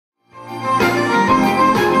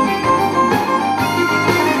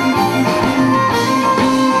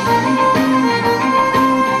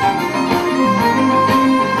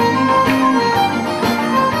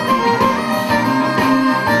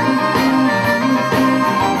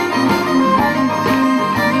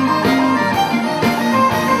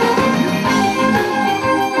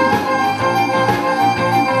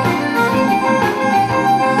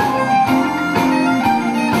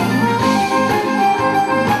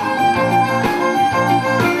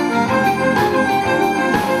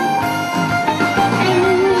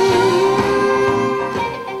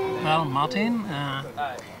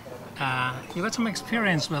You got some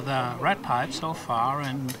experience with the red pipe so far,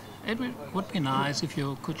 and it would be nice if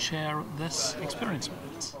you could share this experience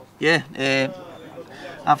with us. Yeah,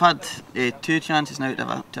 I've had 2 chances now to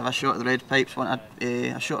have a shot at the red pipes. One had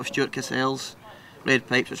a shot of Stuart Cassell's red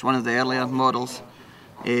pipes, which is one of the earlier models,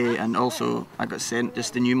 and also I got sent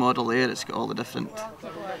just the new model there. It's got all the different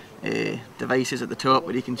devices at the top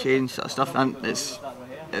where you can change sort of stuff, and it's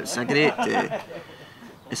a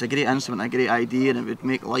great instrument, a great idea, and it would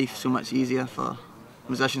make life so much easier for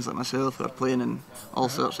musicians like myself who are playing in all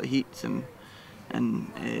sorts of heats and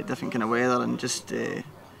different kind of weather, and just the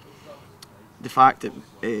fact that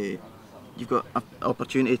you've got an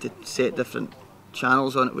opportunity to set different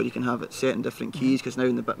channels on it where you can have it set in different keys, because now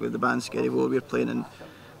with the band Skerryvore we're playing in,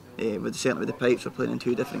 certainly with the pipes we're playing in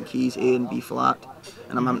 2 different keys, A and B flat,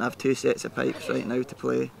 and I'm having to have 2 sets of pipes right now to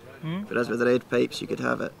play. Whereas with the red pipes you could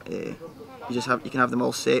have it, you can have them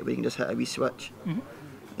all set where you can just hit a wee switch.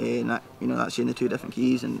 And that, that's in the 2 different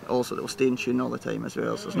keys, and also it will stay in tune all the time as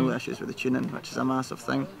well, so there's no issues with the tuning, which is a massive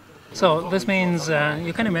thing. So this means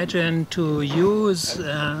you can imagine to use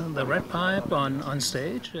the red pipe on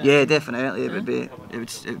stage? Yeah, definitely. It would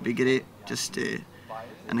be great, just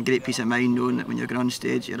and a great peace of mind knowing that when you're going on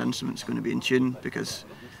stage your instrument's going to be in tune, because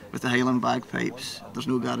with the Highland bagpipes there's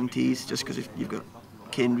no guarantees, just because you've got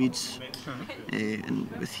cane reeds, and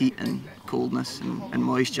with heat and coldness and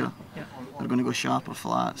moisture, they're going to go sharp or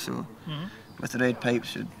flat. So with the red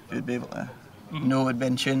pipes you'd be able to know it'd be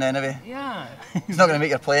in tune anyway. Yeah. It's not going to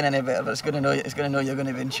make your playing any better, but it's going to know you're going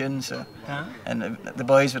to be in tune. So, and the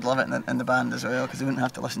boys would love it in the band as well, because they wouldn't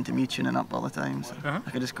have to listen to me tuning up all the time. So I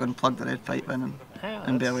could just go and plug the red pipe in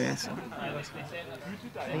and be away. So.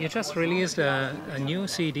 You just released a new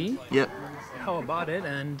CD. Yep. How about it?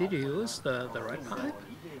 And did you use the red pipe?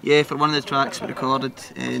 Yeah, for one of the tracks we recorded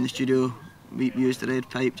in the studio, we used the red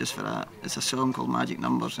pipe just for it's a song called Magic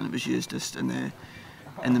Numbers, and it was used just in the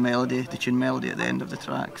melody, the tune melody at the end of the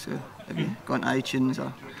track. So if you go onto iTunes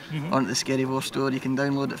or onto the Skerryvore store, you can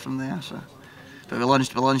download it from there. So, but we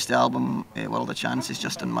launched the album World of Chances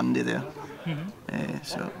just on Monday there.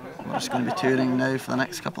 So we're just going to be touring now for the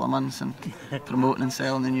next couple of months and promoting and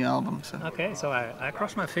selling the new album. So. Okay, so I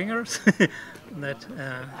cross my fingers that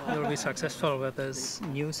you'll be successful with this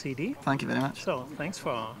new CD. Thank you very much. So thanks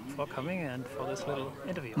for coming and for this little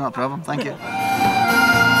interview. No problem, thank you.